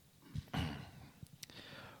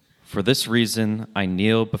For this reason, I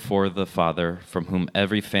kneel before the Father, from whom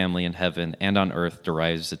every family in heaven and on earth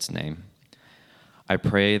derives its name. I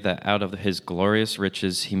pray that out of his glorious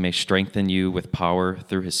riches he may strengthen you with power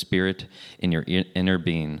through his Spirit in your inner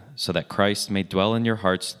being, so that Christ may dwell in your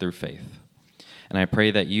hearts through faith. And I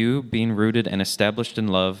pray that you, being rooted and established in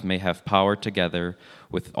love, may have power together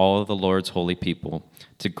with all the Lord's holy people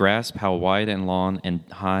to grasp how wide and long and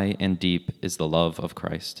high and deep is the love of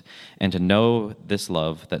Christ, and to know this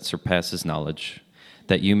love that surpasses knowledge,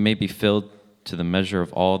 that you may be filled to the measure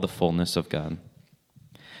of all the fullness of God.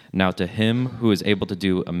 Now to him who is able to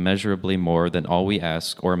do immeasurably more than all we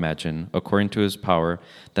ask or imagine, according to his power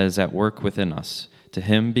that is at work within us, to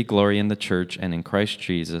him be glory in the church and in Christ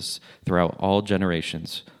Jesus throughout all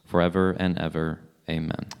generations, forever and ever.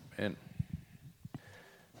 Amen. Amen.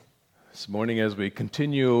 This morning, as we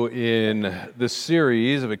continue in this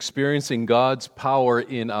series of experiencing God's power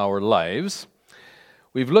in our lives,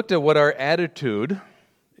 we've looked at what our attitude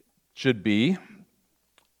should be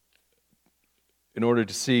in order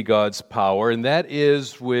to see God's power, and that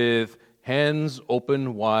is with hands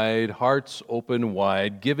open wide, hearts open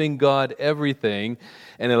wide, giving God everything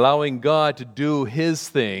and allowing God to do His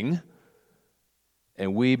thing,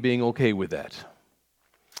 and we being okay with that.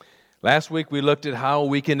 Last week we looked at how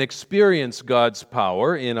we can experience God's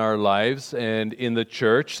power in our lives and in the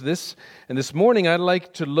church. This morning I'd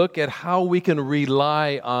like to look at how we can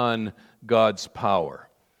rely on God's power,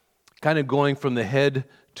 kind of going from the head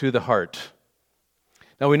to the heart.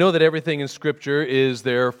 Now, we know that everything in Scripture is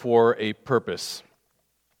there for a purpose.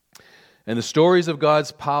 And the stories of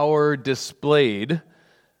God's power displayed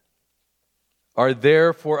are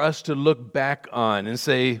there for us to look back on and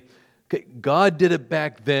say, okay, God did it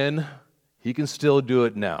back then, He can still do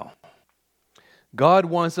it now. God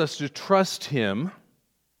wants us to trust Him,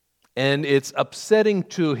 and it's upsetting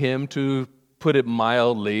to Him, to put it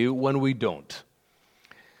mildly, when we don't.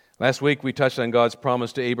 Last week we touched on God's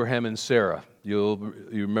promise to Abraham and Sarah. You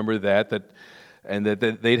remember that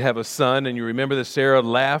they'd have a son, and you remember that Sarah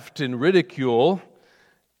laughed in ridicule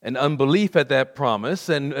and unbelief at that promise.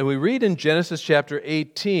 And we read in Genesis chapter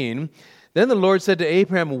 18, then the Lord said to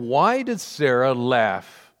Abraham, "Why did Sarah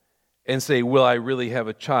laugh and say, 'Will I really have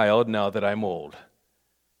a child now that I'm old?'"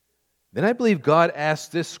 Then I believe God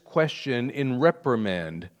asked this question in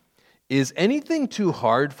reprimand: "Is anything too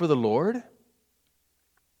hard for the Lord?"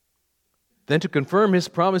 Then to confirm His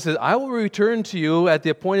promises, "I will return to you at the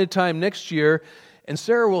appointed time next year, and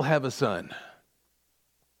Sarah will have a son."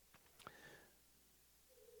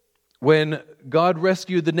 When God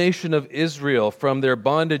rescued the nation of Israel from their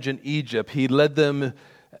bondage in Egypt, He led them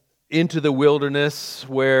into the wilderness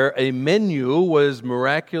where a menu was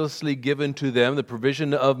miraculously given to them, the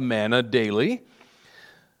provision of manna daily.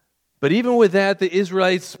 But even with that, the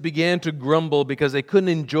Israelites began to grumble because they couldn't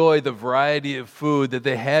enjoy the variety of food that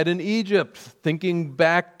they had in Egypt, thinking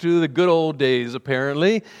back to the good old days,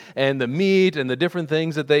 apparently, and the meat and the different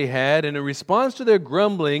things that they had. And in response to their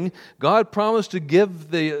grumbling, God promised to give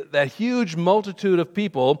that huge multitude of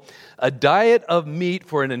people a diet of meat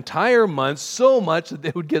for an entire month, so much that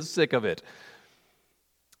they would get sick of it.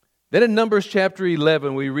 Then in Numbers chapter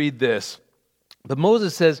 11, we read this. But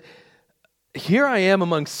Moses says, "Here I am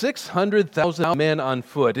among 600,000 men on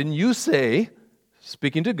foot, and you say,"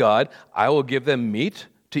 speaking to God, "I will give them meat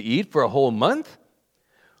to eat for a whole month?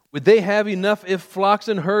 Would they have enough if flocks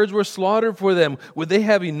and herds were slaughtered for them? Would they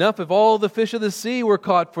have enough if all the fish of the sea were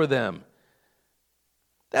caught for them?"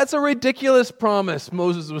 That's a ridiculous promise,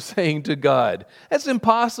 Moses was saying to God. That's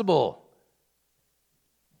impossible.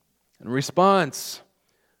 In response,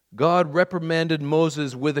 God reprimanded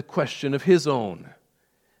Moses with a question of His own.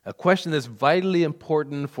 A question that's vitally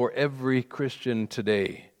important for every Christian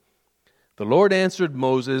today. The Lord answered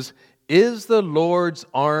Moses, "Is the Lord's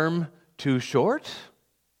arm too short?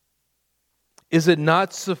 Is it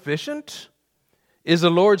not sufficient? Is the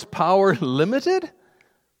Lord's power limited?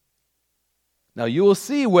 Now you will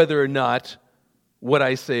see whether or not what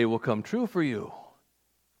I say will come true for you."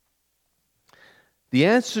 The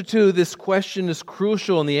answer to this question is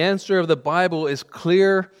crucial, and the answer of the Bible is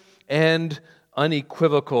clear and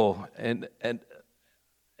unequivocal, and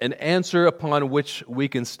an answer upon which we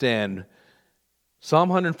can stand. Psalm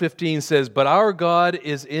 115 says, "But our God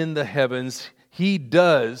is in the heavens. He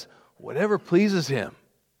does whatever pleases Him."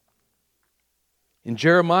 In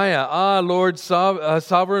Jeremiah, Lord,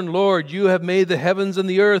 sovereign Lord, you have made the heavens and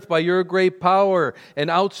the earth by your great power and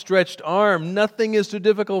outstretched arm. Nothing is too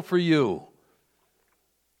difficult for you.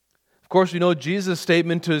 Of course, we know Jesus'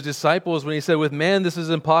 statement to His disciples when He said, "With man this is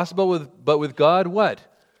impossible, but with God, what?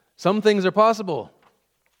 Some things are possible."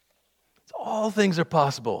 All things are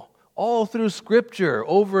possible. all through Scripture,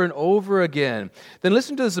 over and over again. Then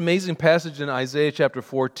listen to this amazing passage in Isaiah chapter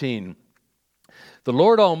 14. The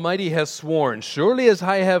Lord Almighty has sworn, surely as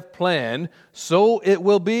I have planned, so it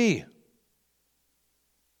will be.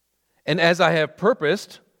 And as I have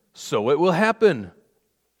purposed, so it will happen.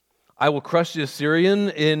 I will crush the Assyrian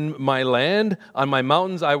in my land. On my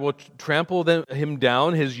mountains I will trample him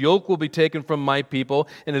down. His yoke will be taken from my people,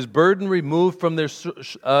 and his burden removed from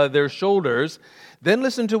their shoulders. Then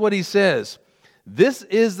listen to what he says. This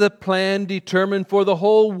is the plan determined for the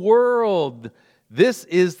whole world. This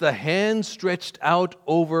is the hand stretched out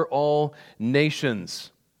over all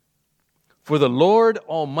nations. For the Lord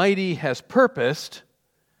Almighty has purposed,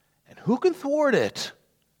 and who can thwart it?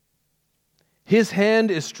 His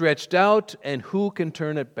hand is stretched out, and who can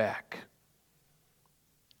turn it back?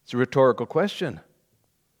 It's a rhetorical question.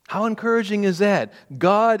 How encouraging is that?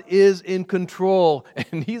 God is in control,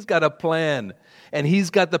 and He's got a plan, and He's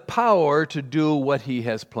got the power to do what He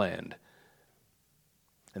has planned.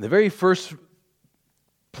 And the very first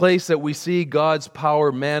place that we see God's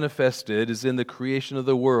power manifested is in the creation of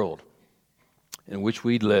the world in which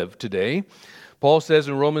we live today. Paul says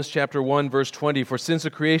in Romans chapter 1, verse 20, "For since the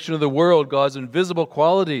creation of the world, God's invisible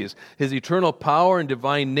qualities, His eternal power and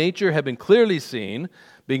divine nature have been clearly seen,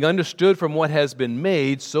 being understood from what has been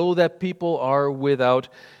made, so that people are without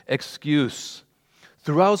excuse."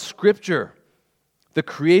 Throughout Scripture, the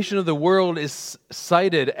creation of the world is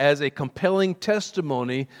cited as a compelling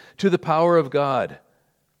testimony to the power of God.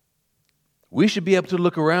 We should be able to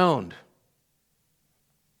look around,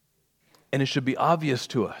 and it should be obvious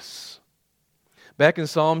to us. Back in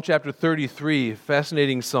Psalm chapter 33,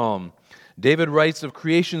 fascinating psalm, David writes of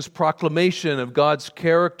creation's proclamation of God's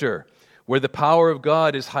character, where the power of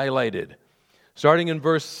God is highlighted. Starting in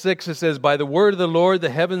verse 6, it says, "By the word of the Lord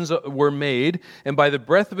the heavens were made, and by the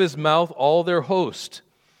breath of His mouth all their host.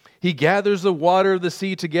 He gathers the water of the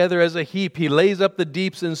sea together as a heap. He lays up the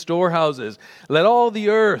deeps in storehouses. Let all the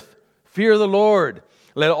earth fear the Lord.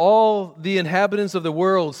 Let all the inhabitants of the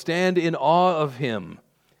world stand in awe of Him.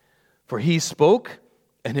 For He spoke,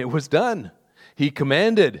 and it was done. He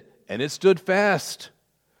commanded, and it stood fast.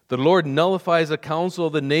 The Lord nullifies the counsel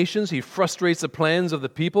of the nations. He frustrates the plans of the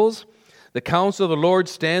peoples. The counsel of the Lord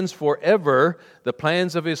stands forever, the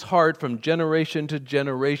plans of His heart from generation to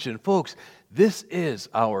generation." Folks, this is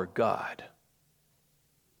our God.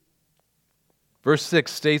 Verse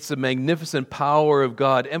 6 states the magnificent power of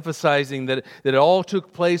God, emphasizing that it all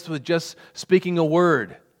took place with just speaking a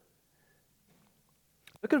word.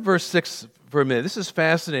 Look at verse 6 for a minute. This is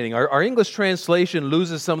fascinating. Our English translation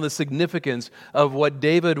loses some of the significance of what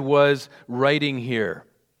David was writing here.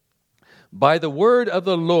 By the word of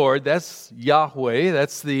the Lord, that's Yahweh,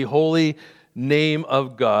 that's the holy name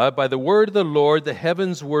of God. By the word of the Lord, the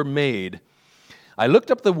heavens were made. I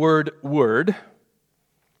looked up the word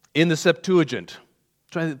in the Septuagint.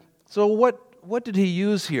 So what did he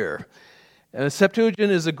use here?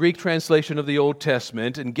 Septuagint is a Greek translation of the Old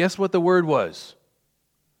Testament, and guess what the word was?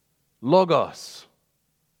 Logos.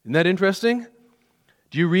 Isn't that interesting?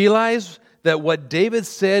 Do you realize that what David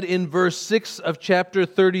said in verse 6 of chapter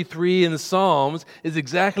 33 in the Psalms is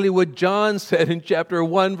exactly what John said in chapter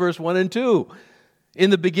 1, verse 1 and 2? In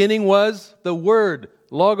the beginning was the Word,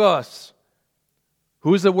 Logos.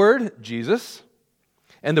 Who is the Word? Jesus.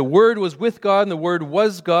 And the Word was with God, and the Word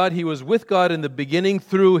was God. He was with God in the beginning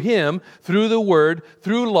through Him, through the Word,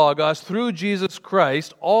 through Logos, through Jesus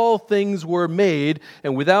Christ. All things were made,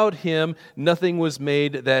 and without Him, nothing was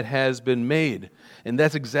made that has been made. And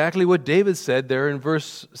that's exactly what David said there in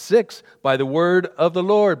verse 6. By the word of the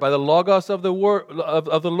Lord, by the Logos of the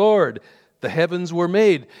Lord, the heavens were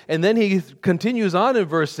made. And then he continues on in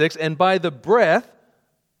verse 6, and by the breath,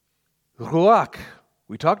 Ruach.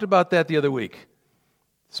 We talked about that the other week.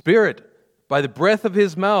 Spirit, by the breath of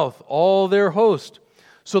His mouth, all their host.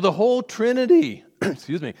 So the whole Trinity,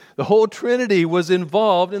 the whole Trinity was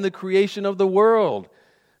involved in the creation of the world.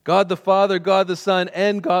 God the Father, God the Son,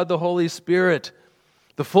 and God the Holy Spirit.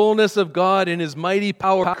 The fullness of God in His mighty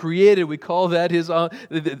power created. We call that His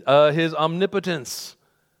omnipotence.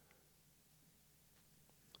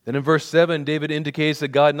 Then in verse 7, David indicates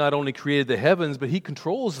that God not only created the heavens, but He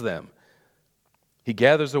controls them. He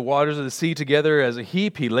gathers the waters of the sea together as a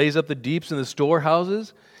heap. He lays up the deeps in the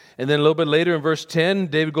storehouses. And then a little bit later in verse 10,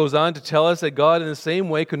 David goes on to tell us that God in the same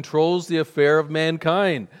way controls the affair of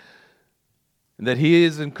mankind. And that He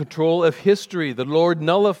is in control of history. The Lord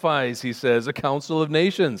nullifies, he says, a council of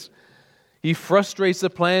nations. He frustrates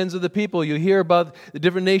the plans of the people. You hear about the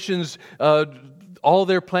different nations, all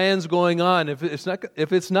their plans going on. If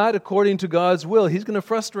it's not according to God's will, He's going to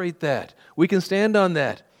frustrate that. We can stand on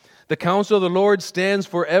that. The counsel of the Lord stands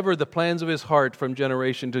forever, the plans of his heart from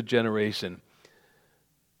generation to generation.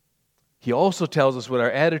 He also tells us what our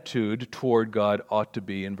attitude toward God ought to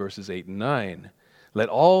be in verses 8 and 9. Let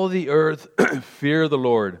all the earth fear the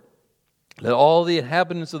Lord. Let all the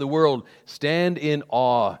inhabitants of the world stand in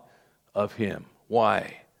awe of him.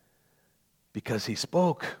 Why? Because he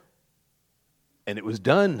spoke, and it was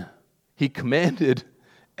done. He commanded,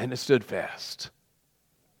 and it stood fast.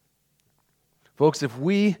 Folks,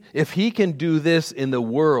 if he can do this in the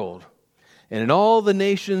world, and in all the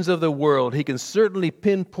nations of the world, he can certainly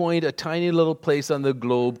pinpoint a tiny little place on the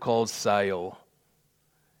globe called Scio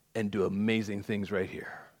and do amazing things right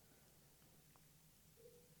here.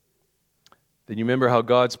 Then you remember how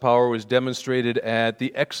God's power was demonstrated at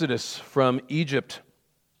the Exodus from Egypt.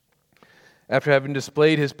 After having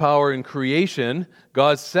displayed his power in creation,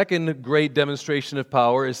 God's second great demonstration of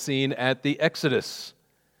power is seen at the Exodus.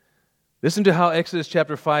 Listen to how Exodus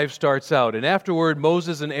chapter 5 starts out. And afterward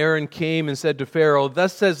Moses and Aaron came and said to Pharaoh,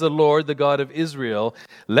 Thus says the Lord, the God of Israel,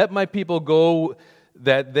 Let my people go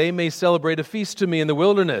that they may celebrate a feast to me in the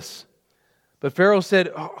wilderness. But Pharaoh said,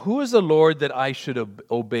 Who is the Lord that I should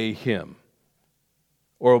obey him?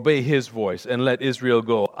 Or obey his voice and let Israel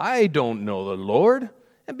go? I don't know the Lord.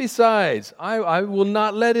 And besides, I will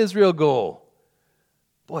not let Israel go.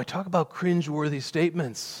 Boy, talk about cringeworthy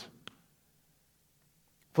statements.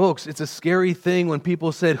 Folks, it's a scary thing when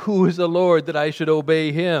people said, Who is the Lord that I should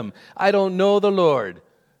obey him? I don't know the Lord.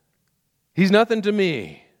 He's nothing to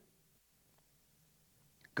me.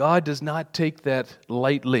 God does not take that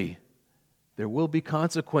lightly. There will be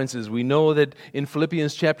consequences. We know that in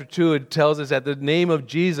Philippians chapter 2, it tells us at the name of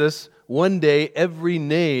Jesus, one day every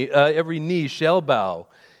knee shall bow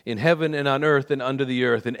in heaven and on earth and under the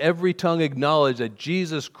earth, and every tongue acknowledge that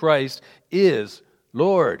Jesus Christ is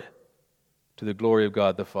Lord, to the glory of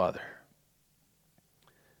God the Father.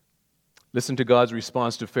 Listen to God's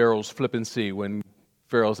response to Pharaoh's flippancy when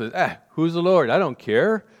Pharaoh says, Who's the Lord? I don't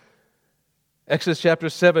care. Exodus chapter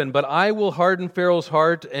 7, But I will harden Pharaoh's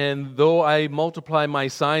heart, and though I multiply my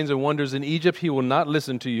signs and wonders in Egypt, he will not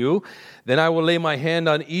listen to you. Then I will lay my hand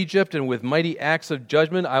on Egypt, and with mighty acts of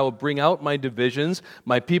judgment I will bring out my divisions,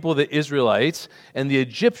 my people the Israelites, and the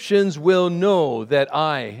Egyptians will know that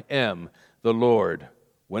I am the Lord,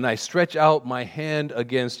 when I stretch out my hand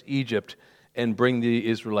against Egypt and bring the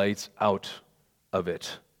Israelites out of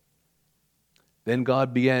it. Then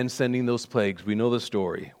God began sending those plagues. We know the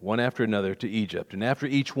story, one after another, to Egypt. And after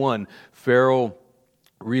each one, Pharaoh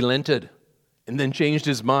relented and then changed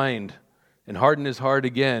his mind and hardened his heart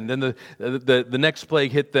again. Then the next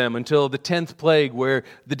plague hit them until the 10th plague, where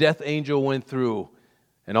the death angel went through.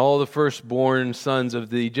 And all the firstborn sons of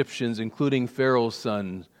the Egyptians, including Pharaoh's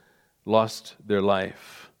sons, lost their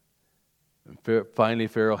life. And finally,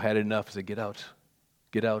 Pharaoh had enough. He said, Get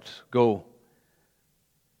out, go.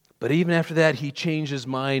 But even after that, he changed his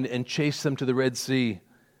mind and chased them to the Red Sea,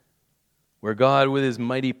 where God, with his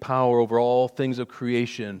mighty power over all things of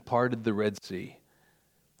creation, parted the Red Sea.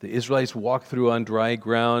 The Israelites walked through on dry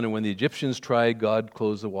ground, and when the Egyptians tried, God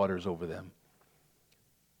closed the waters over them.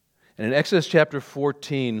 And in Exodus chapter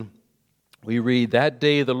 14, we read, That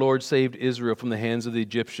day the Lord saved Israel from the hands of the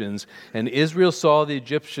Egyptians, and Israel saw the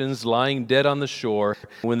Egyptians lying dead on the shore.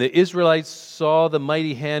 When the Israelites saw the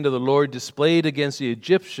mighty hand of the Lord displayed against the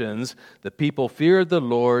Egyptians, the people feared the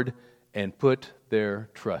Lord and put their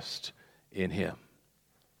trust in him.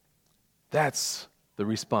 That's the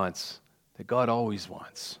response that God always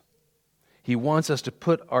wants. He wants us to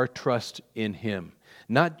put our trust in him.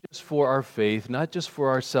 Not just for our faith, not just for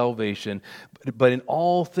our salvation, but in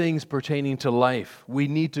all things pertaining to life. We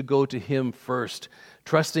need to go to him first,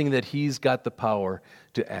 trusting that he's got the power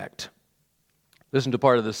to act. Listen to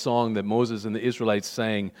part of the song that Moses and the Israelites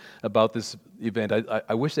sang about this event.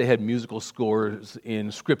 I wish they had musical scores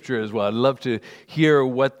in Scripture as well. I'd love to hear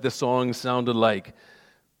what the song sounded like.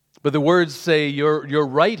 But the words say, Your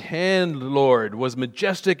right hand, Lord, was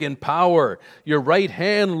majestic in power. Your right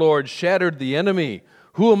hand, Lord, shattered the enemy.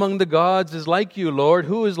 Who among the gods is like you, Lord?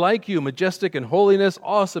 Who is like you, majestic in holiness,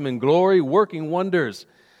 awesome in glory, working wonders?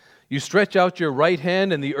 You stretch out your right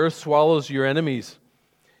hand, and the earth swallows your enemies.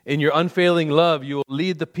 In your unfailing love, you will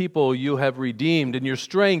lead the people you have redeemed. In your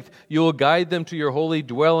strength, you will guide them to your holy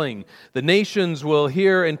dwelling. The nations will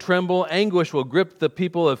hear and tremble. Anguish will grip the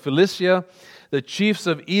people of Philistia. The chiefs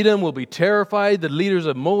of Edom will be terrified. The leaders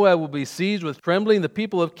of Moab will be seized with trembling. The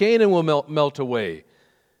people of Canaan will melt away.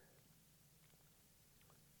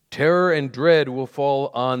 Terror and dread will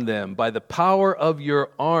fall on them. By the power of your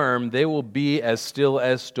arm, they will be as still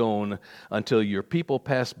as stone until your people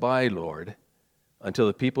pass by, Lord. until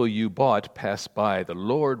the people you bought pass by. The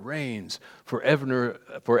Lord reigns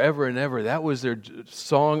forever and ever. That was their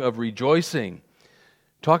song of rejoicing.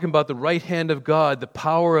 Talking about the right hand of God, the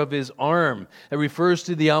power of His arm. It refers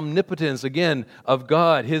to the omnipotence, again, of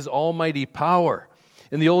God, His almighty power.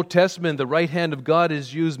 In the Old Testament, the right hand of God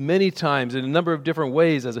is used many times in a number of different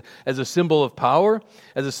ways as a symbol of power,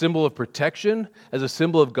 as a symbol of protection, as a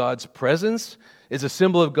symbol of God's presence. It's a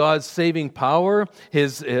symbol of God's saving power,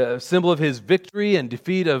 His symbol of His victory and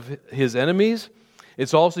defeat of His enemies.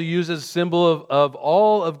 It's also used as a symbol of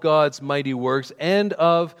all of God's mighty works and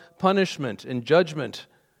of punishment and judgment.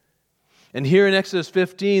 And here in Exodus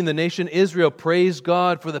 15, the nation Israel praised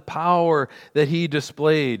God for the power that He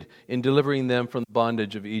displayed in delivering them from the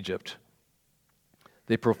bondage of Egypt.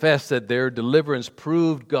 They professed that their deliverance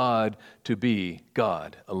proved God to be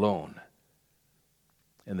God alone.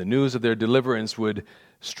 And the news of their deliverance would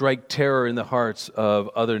strike terror in the hearts of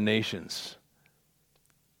other nations.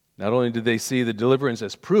 Not only did they see the deliverance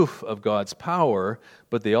as proof of God's power,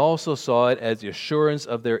 but they also saw it as the assurance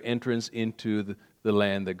of their entrance into the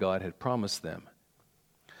land that God had promised them.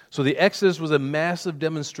 So the Exodus was a massive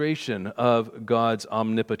demonstration of God's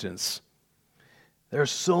omnipotence. There are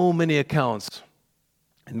so many accounts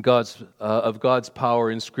of God's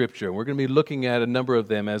power in Scripture. We're going to be looking at a number of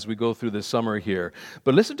them as we go through the summer here.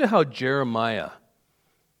 But listen to how Jeremiah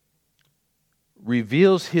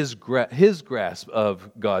reveals his grasp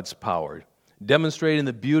of God's power, demonstrating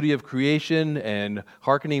the beauty of creation and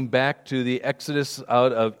hearkening back to the Exodus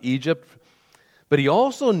out of Egypt. But he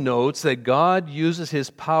also notes that God uses His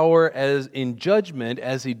power in judgment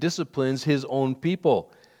as He disciplines His own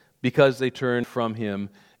people because they turned from Him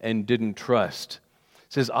and didn't trust.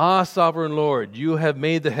 It says, "Ah, sovereign Lord, you have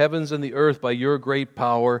made the heavens and the earth by your great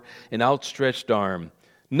power and outstretched arm.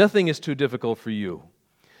 Nothing is too difficult for you.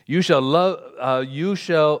 You show love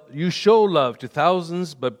to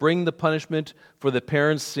thousands, but bring the punishment for the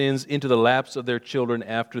parents' sins into the laps of their children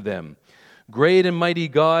after them. Great and mighty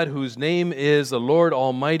God, whose name is the Lord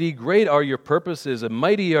Almighty, great are your purposes and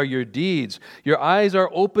mighty are your deeds. Your eyes are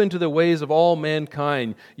open to the ways of all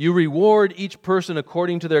mankind. You reward each person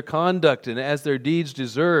according to their conduct and as their deeds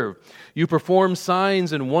deserve. You perform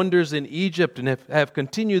signs and wonders in Egypt and have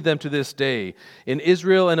continued them to this day, in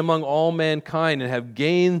Israel and among all mankind, and have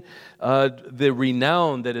gained the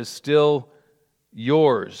renown that is still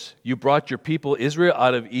yours. You brought your people Israel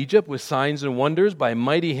out of Egypt with signs and wonders, by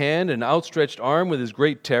mighty hand and outstretched arm with His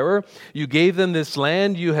great terror. You gave them this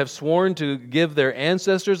land you have sworn to give their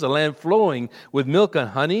ancestors, a land flowing with milk and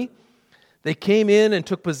honey. They came in and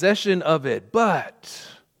took possession of it, but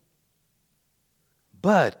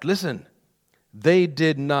listen, they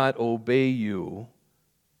did not obey you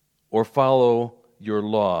or follow your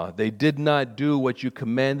law. They did not do what you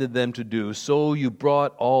commanded them to do, so you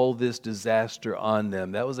brought all this disaster on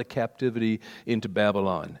them." That was a captivity into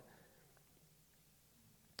Babylon.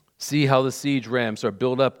 "See how the siege ramps are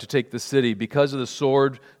built up to take the city. Because of the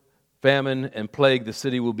sword, famine, and plague, the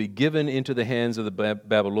city will be given into the hands of the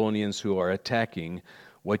Babylonians who are attacking.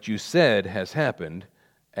 What you said has happened,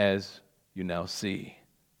 as you now see."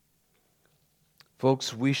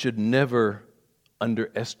 Folks, we should never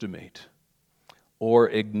underestimate or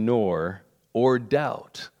ignore or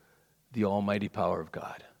doubt the almighty power of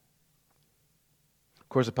God. Of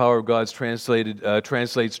course, the power of God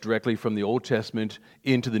translates directly from the Old Testament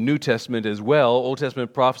into the New Testament as well. Old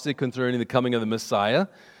Testament prophecy concerning the coming of the Messiah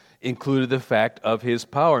included the fact of His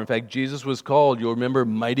power. In fact, Jesus was called, you'll remember,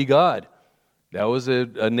 Mighty God. That was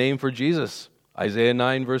a name for Jesus. Isaiah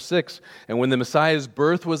 9, verse 6. "And when the Messiah's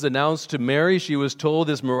birth was announced to Mary, she was told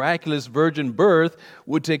this miraculous virgin birth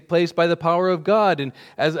would take place by the power of God." And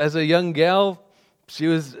as a young gal,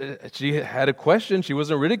 she had a question. She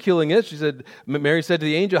wasn't ridiculing it. Mary said to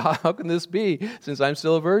the angel, "How can this be, since I'm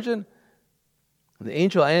still a virgin?" And the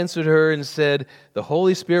angel answered her and said, "The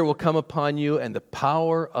Holy Spirit will come upon you, and the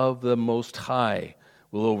power of the Most High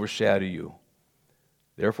will overshadow you.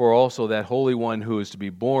 Therefore also that Holy One who is to be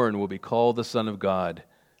born will be called the Son of God."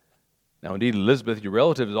 Now indeed, Elizabeth, your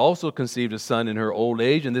relative, has also conceived a son in her old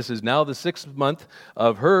age, and this is now the 6th month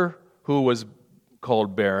of her who was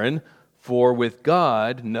called barren. For with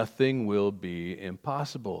God nothing will be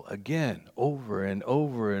impossible. Again, over and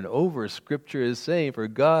over and over, Scripture is saying,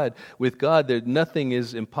 with God, nothing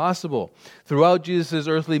is impossible. Throughout Jesus'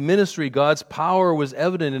 earthly ministry, God's power was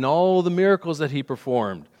evident in all the miracles that He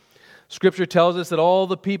performed. Scripture tells us that all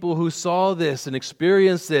the people who saw this and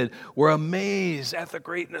experienced it were amazed at the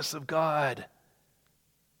greatness of God.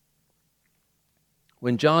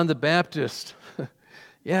 When John the Baptist,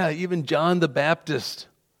 even John the Baptist,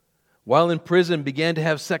 while in prison, began to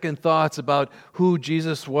have second thoughts about who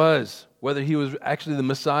Jesus was. whether he was actually the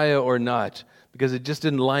Messiah or not, because it just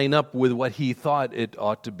didn't line up with what he thought it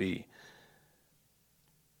ought to be.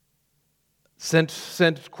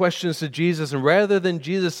 Sent questions to Jesus, and rather than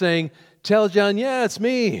Jesus saying, "Tell John, yeah, it's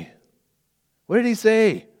me," what did he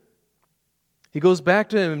say? He goes back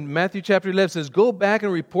to him in Matthew chapter 11, says, "Go back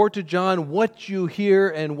and report to John what you hear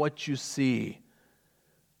and what you see.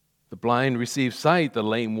 The blind receive sight, the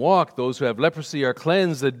lame walk, those who have leprosy are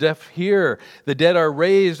cleansed, the deaf hear, the dead are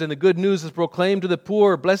raised, and the good news is proclaimed to the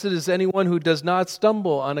poor. Blessed is anyone who does not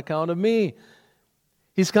stumble on account of me."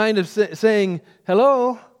 He's kind of saying,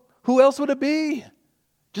 hello, who else would it be?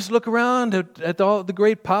 Just look around at all the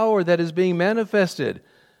great power that is being manifested.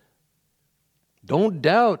 Don't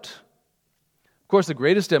doubt. Of course, the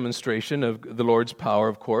greatest demonstration of the Lord's power,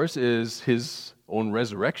 of course, is his own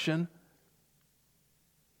resurrection.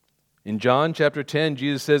 In John chapter 10,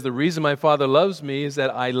 Jesus says, "The reason my Father loves me is that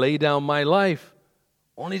I lay down my life,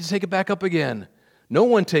 only to take it back up again. No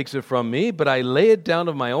one takes it from me, but I lay it down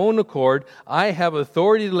of my own accord. I have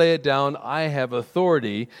authority to lay it down. I have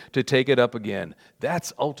authority to take it up again."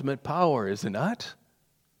 That's ultimate power, is it not?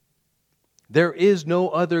 There is no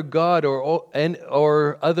other God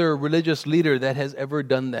or other religious leader that has ever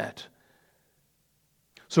done that.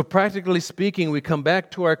 So practically speaking, we come back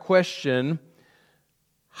to our question,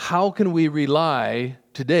 how can we rely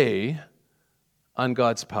today on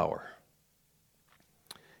God's power?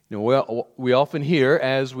 You know, we often hear,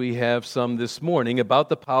 as we have some this morning, about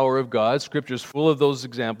the power of God. Scripture's full of those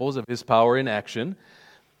examples of his power in action.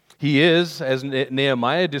 He is, as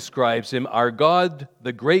Nehemiah describes him, our God,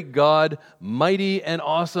 the great God, mighty and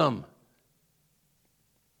awesome.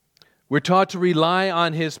 We're taught to rely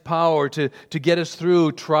on his power to get us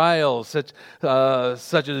through trials, such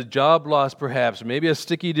as a job loss perhaps, maybe a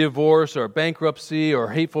sticky divorce or bankruptcy or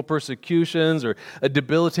hateful persecutions or a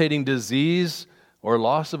debilitating disease or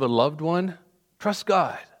loss of a loved one. Trust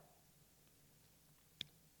God.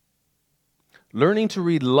 Learning to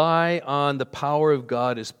rely on the power of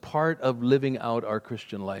God is part of living out our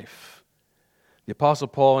Christian life. The Apostle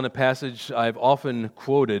Paul, in a passage I've often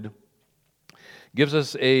quoted, gives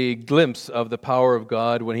us a glimpse of the power of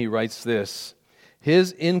God when he writes this: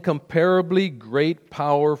 "His incomparably great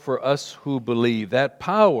power for us who believe." That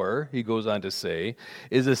power, he goes on to say,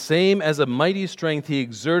 is the same as a mighty strength he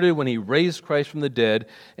exerted when he raised Christ from the dead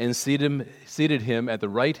and seated him at the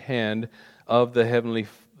right hand of the heavenly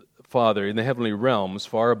Father in the heavenly realms,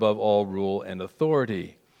 far above all rule and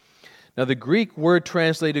authority. Now, the Greek word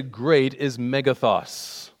translated great is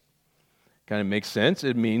megathos. Kind of makes sense.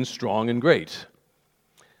 It means strong and great.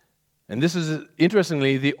 And this is,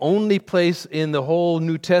 interestingly, the only place in the whole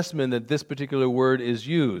New Testament that this particular word is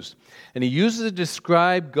used. And he uses it to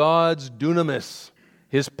describe God's dunamis,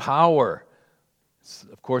 his power.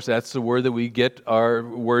 Of course, that's the word that we get our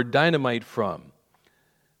word dynamite from.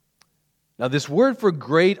 Now, this word for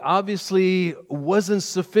great obviously wasn't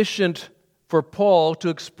sufficient for Paul to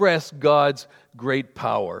express God's great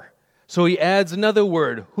power. So he adds another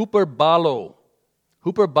word, huperbalo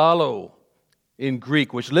in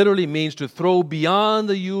Greek, which literally means to throw beyond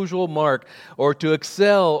the usual mark or to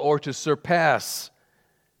excel or to surpass.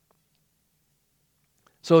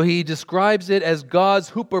 So he describes it as God's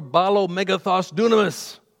huperbalo megathos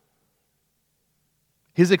dunamis.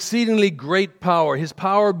 His exceedingly great power, his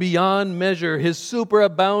power beyond measure, his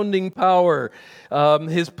superabounding power,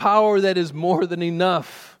 his power that is more than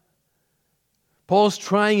enough. Paul's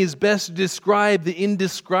trying his best to describe the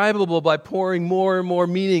indescribable by pouring more and more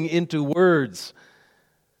meaning into words.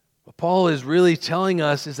 What Paul is really telling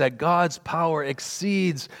us is that God's power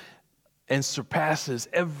exceeds and surpasses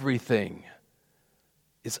everything.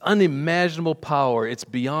 It's unimaginable power. It's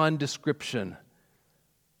beyond description.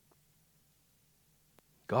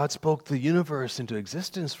 God spoke the universe into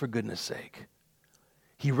existence, for goodness sake.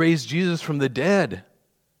 He raised Jesus from the dead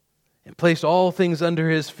and placed all things under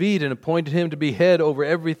his feet and appointed him to be head over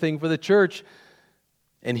everything for the church.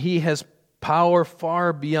 And he has power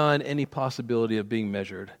far beyond any possibility of being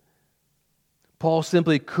measured. Paul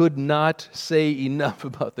simply could not say enough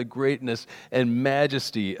about the greatness and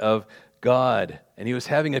majesty of God. And he was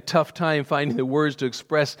having a tough time finding the words to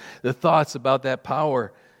express the thoughts about that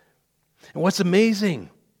power. And what's amazing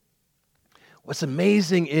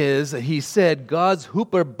is that he said God's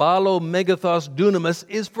huperbalo megathos dunamis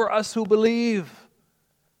is for us who believe.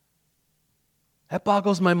 That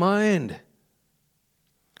boggles my mind.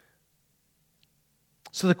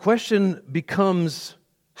 So the question becomes,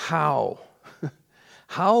 how?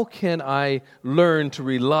 How can I learn to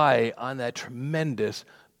rely on that tremendous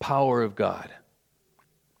power of God?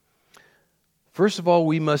 First of all,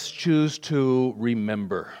 we must choose to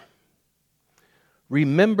remember.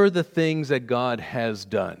 Remember the things that God has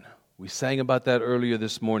done. We sang about that earlier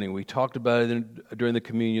this morning. We talked about it during the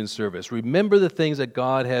communion service. Remember the things that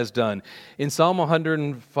God has done. In Psalm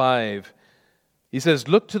 105, he says,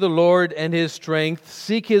 "Look to the Lord and His strength.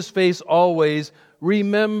 Seek His face always.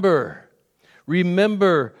 Remember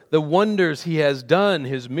the wonders He has done,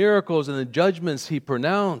 His miracles and the judgments He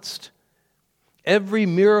pronounced." Every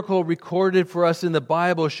miracle recorded for us in the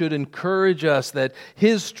Bible should encourage us that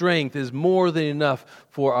His strength is more than enough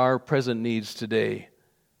for our present needs today.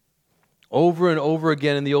 Over and over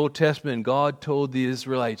again in the Old Testament, God told the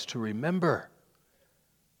Israelites to remember.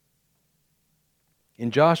 In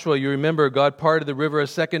Joshua, you remember God parted the river a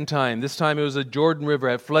second time. This time it was the Jordan River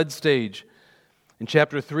at flood stage. In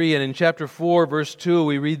chapter 3 and in chapter 4, verse 2,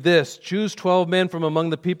 we read this: "Choose 12 men from among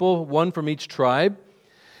the people, one from each tribe,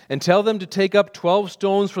 and tell them to take up 12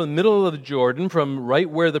 stones from the middle of the Jordan, from right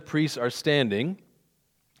where the priests are standing,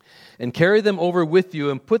 and carry them over with you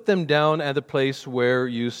and put them down at the place where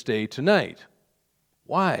you stay tonight."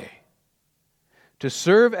 Why? To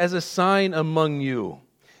serve as a sign among you.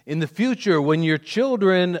 In the future, when your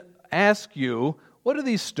children ask you, "What do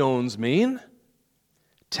these stones mean?"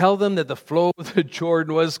 tell them that the flow of the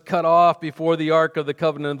Jordan was cut off before the ark of the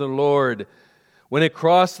covenant of the Lord. When it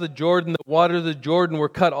crossed the Jordan, the waters of the Jordan were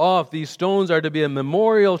cut off. These stones are to be a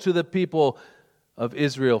memorial to the people of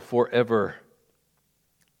Israel forever.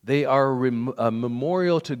 They are a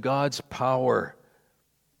memorial to God's power.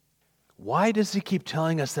 Why does He keep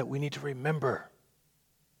telling us that we need to remember?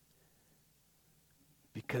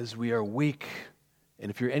 Because we are weak, and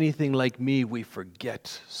if you're anything like me, we forget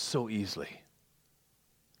so easily.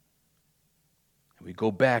 And we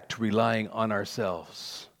go back to relying on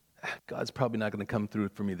ourselves. God's probably not going to come through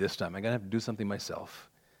for me this time. I'm going to have to do something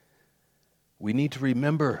myself. We need to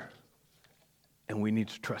remember, and we need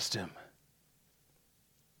to trust Him.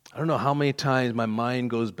 I don't know how many times my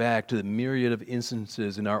mind goes back to the myriad of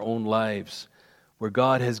instances in our own lives where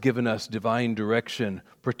God has given us divine direction,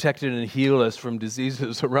 protected and healed us from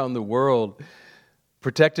diseases around the world,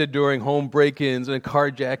 protected during home break-ins and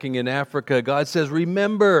carjacking in Africa. God says,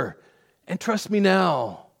 remember and trust me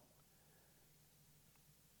now.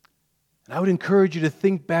 And I would encourage you to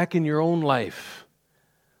think back in your own life.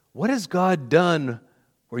 What has God done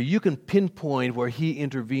where you can pinpoint where He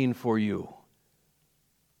intervened for you?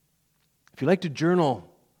 If you like to journal,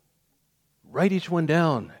 write each one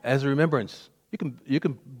down as a remembrance. You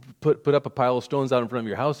can put up a pile of stones out in front of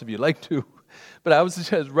your house if you'd like to. But I would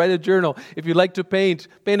suggest write a journal. If you like to paint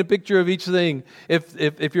a picture of each thing.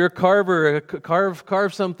 If you're a carver,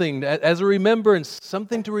 carve something as a remembrance,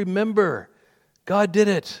 something to remember. God did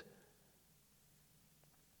it.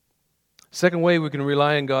 Second way we can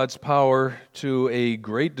rely on God's power to a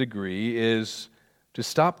great degree is to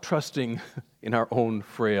stop trusting in our own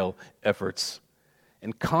frail efforts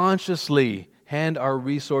and consciously hand our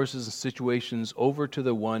resources and situations over to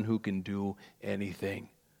the one who can do anything.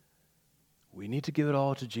 We need to give it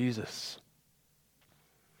all to Jesus.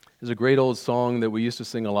 There's a great old song that we used to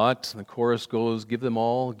sing a lot. The chorus goes, give them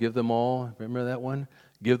all. Remember that one?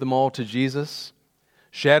 Give them all to Jesus.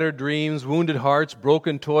 Shattered dreams, wounded hearts,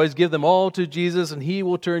 broken toys, give them all to Jesus and He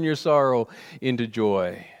will turn your sorrow into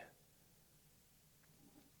joy.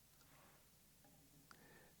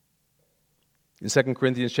 In 2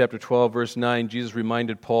 Corinthians chapter 12, verse 9, Jesus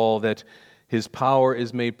reminded Paul that His power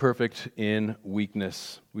is made perfect in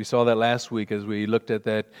weakness. We saw that last week as we looked at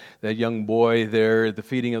that young boy there at the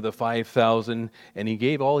feeding of the 5,000, and he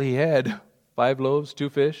gave all he had, 5 loaves, 2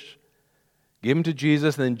 fish. Give them to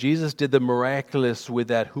Jesus, and then Jesus did the miraculous with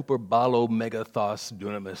that hyperbalo megathos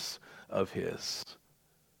dunamis of His.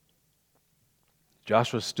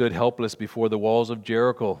 Joshua stood helpless before the walls of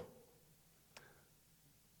Jericho,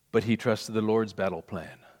 but he trusted the Lord's battle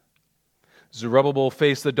plan. Zerubbabel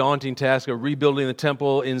faced the daunting task of rebuilding the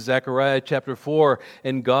temple in Zechariah chapter 4,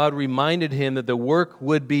 and God reminded him that the work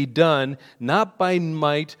would be done not by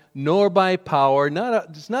might nor by power.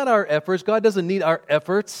 It's not our efforts. God doesn't need our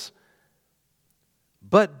efforts,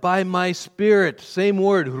 but by my Spirit. Same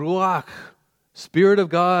word, ruach, Spirit of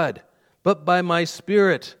God. But by my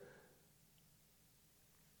Spirit.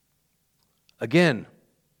 Again,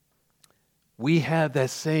 we have that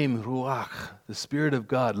same ruach, the Spirit of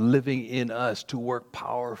God, living in us to work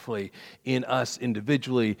powerfully in us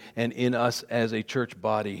individually and in us as a church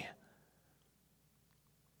body.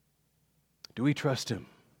 Do we trust Him?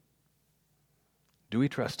 Do we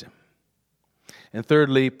trust Him? And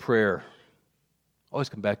thirdly, prayer. Always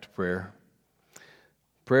come back to prayer.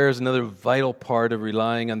 Prayer is another vital part of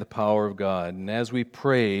relying on the power of God. And as we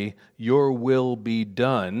pray, your will be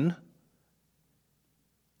done.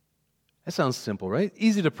 That sounds simple, right?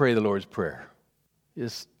 Easy to pray the Lord's Prayer.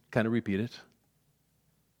 Just kind of repeat it.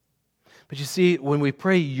 But you see, when we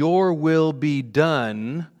pray, your will be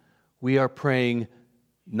done, we are praying,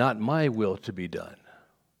 not my will to be done.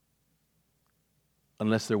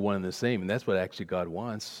 Unless they're one and the same. And that's what actually God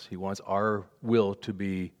wants. He wants our will to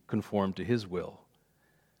be conformed to His will.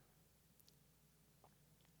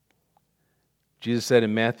 Jesus said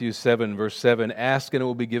in Matthew 7, verse 7, ask and it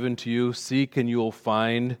will be given to you, seek and you will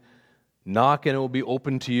find, knock and it will be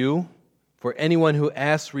opened to you. For anyone who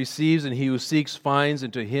asks receives, and he who seeks finds,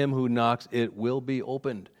 and to him who knocks it will be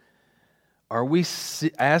opened. Are we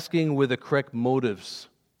asking with the correct motives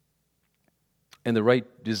and the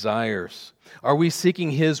right desires? Are we seeking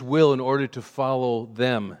His will in order to follow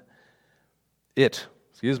them?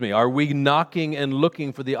 Are we knocking and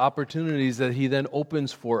looking for the opportunities that He then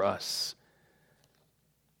opens for us?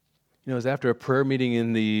 You know, it was after a prayer meeting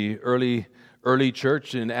in the early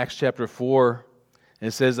church in Acts chapter 4, and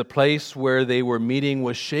it says the place where they were meeting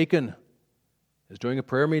was shaken. It was during a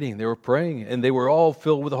prayer meeting. They were praying, and they were all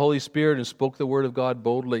filled with the Holy Spirit and spoke the word of God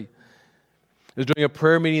boldly. It was during a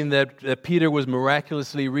prayer meeting that Peter was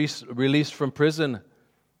miraculously released from prison.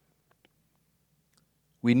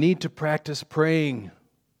 We need to practice praying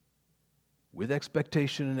with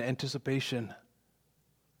expectation and anticipation.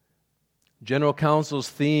 General Council's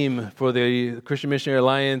theme for the Christian Missionary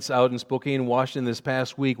Alliance out in Spokane, Washington this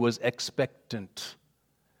past week was expectant.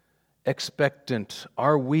 Expectant.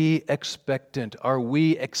 Are we expectant? Are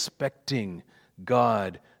we expecting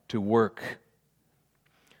God to work?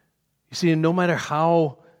 You see, no matter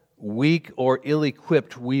how weak or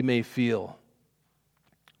ill-equipped we may feel,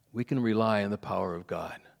 we can rely on the power of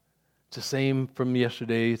God. It's the same from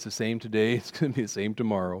yesterday, it's the same today, it's going to be the same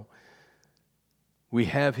tomorrow. We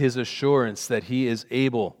have His assurance that He is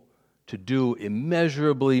able to do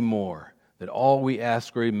immeasurably more than all we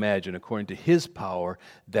ask or imagine according to His power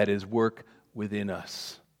that is work within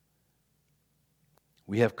us.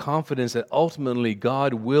 We have confidence that ultimately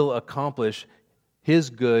God will accomplish His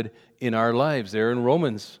good in our lives. There in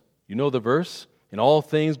Romans, you know the verse? In all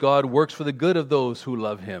things God works for the good of those who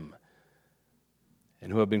love Him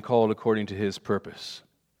and who have been called according to His purpose.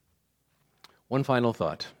 One final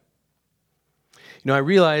thought. You know, I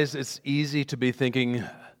realize it's easy to be thinking,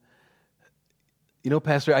 you know,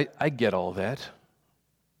 Pastor, I get all that.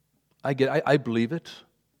 I believe it.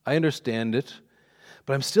 I understand it.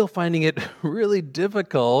 But I'm still finding it really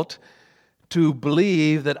difficult to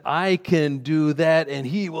believe that I can do that and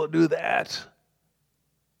He will do that.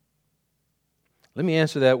 Let me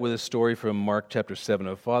answer that with a story from Mark chapter 7,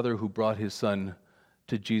 a father who brought his son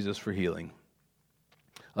to Jesus for healing.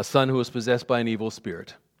 A son who was possessed by an evil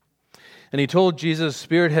spirit. And he told Jesus the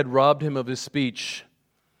spirit had robbed him of his speech.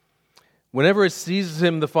 Whenever it seizes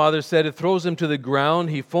him, the father said, it throws him to the ground.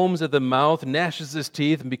 He foams at the mouth, gnashes his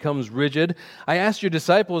teeth, and becomes rigid. I asked your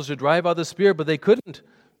disciples to drive out the spirit, but they couldn't.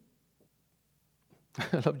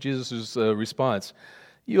 I love Jesus' response.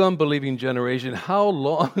 You unbelieving generation, how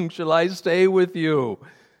long shall I stay with you?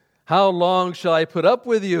 How long shall I put up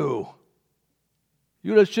with you?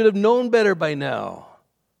 You should have known better by now.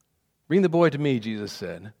 Bring the boy to me, Jesus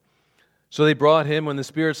said. So they brought him. When the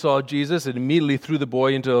spirit saw Jesus, it immediately threw the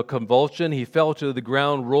boy into a convulsion. He fell to the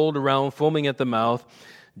ground, rolled around, foaming at the mouth.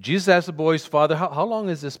 Jesus asked the boy's father, how long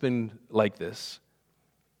has this been like this?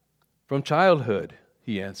 From childhood,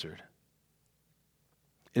 he answered.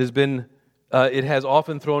 It has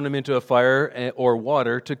often thrown him into a fire or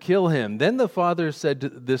water to kill him. Then the father said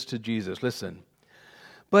this to Jesus, listen,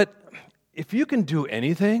 but if you can do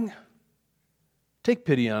anything, take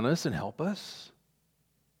pity on us and help us.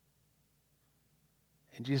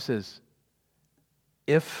 And Jesus says,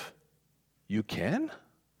 if you can?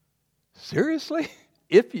 Seriously?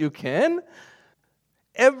 If you can?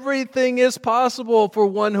 Everything is possible for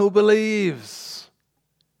one who believes.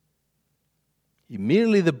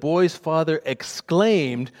 Immediately the boy's father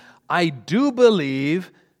exclaimed, I do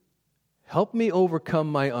believe. Help me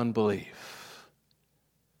overcome my unbelief.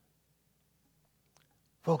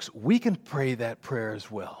 Folks, we can pray that prayer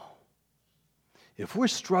as well. If we're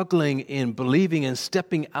struggling in believing and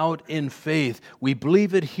stepping out in faith, we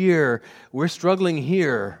believe it here, we're struggling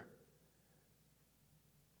here,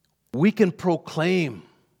 we can proclaim,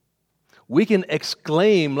 we can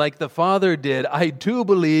exclaim like the Father did, I do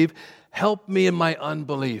believe, help me in my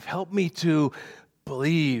unbelief, help me to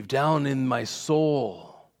believe down in my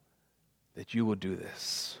soul that you will do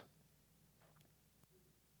this.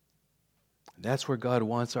 That's where God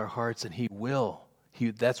wants our hearts, and He will.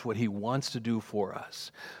 That's what He wants to do for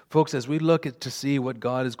us. Folks, as we look to see what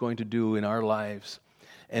God is going to do in our lives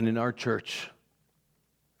and in our church,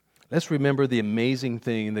 let's remember the amazing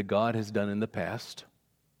thing that God has done in the past.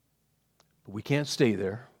 But we can't stay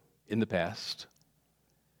there in the past.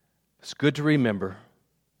 It's good to remember.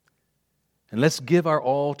 And let's give our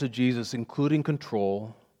all to Jesus, including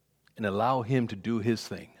control, and allow Him to do His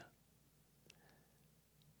thing.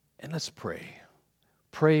 And let's pray.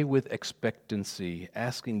 Pray with expectancy,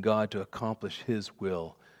 asking God to accomplish His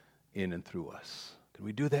will in and through us. Can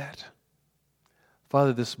we do that?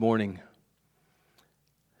 Father, this morning,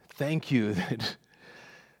 thank you that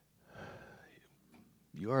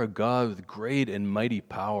you are a God with great and mighty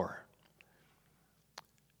power.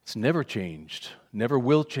 It's never changed, never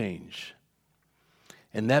will change.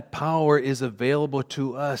 And that power is available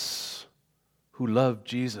to us who love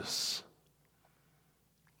Jesus.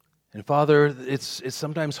 And Father, it's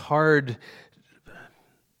sometimes hard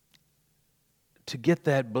to get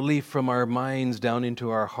that belief from our minds down into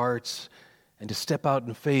our hearts and to step out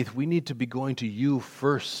in faith. We need to be going to you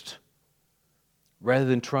first rather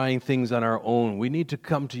than trying things on our own. We need to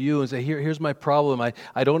come to you and say, here's my problem.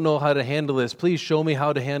 I don't know how to handle this. Please show me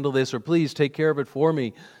how to handle this, or please take care of it for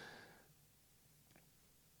me.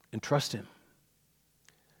 And trust Him.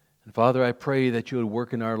 And Father, I pray that you would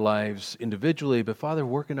work in our lives individually, but Father,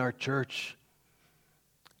 work in our church.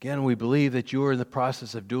 Again, we believe that you are in the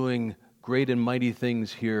process of doing great and mighty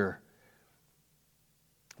things here.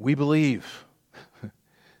 We believe.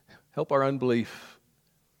 Help our unbelief.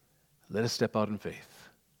 Let us step out in faith.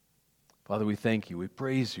 Father, we thank you. We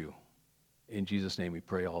praise you. In Jesus' name we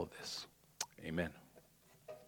pray all of this. Amen.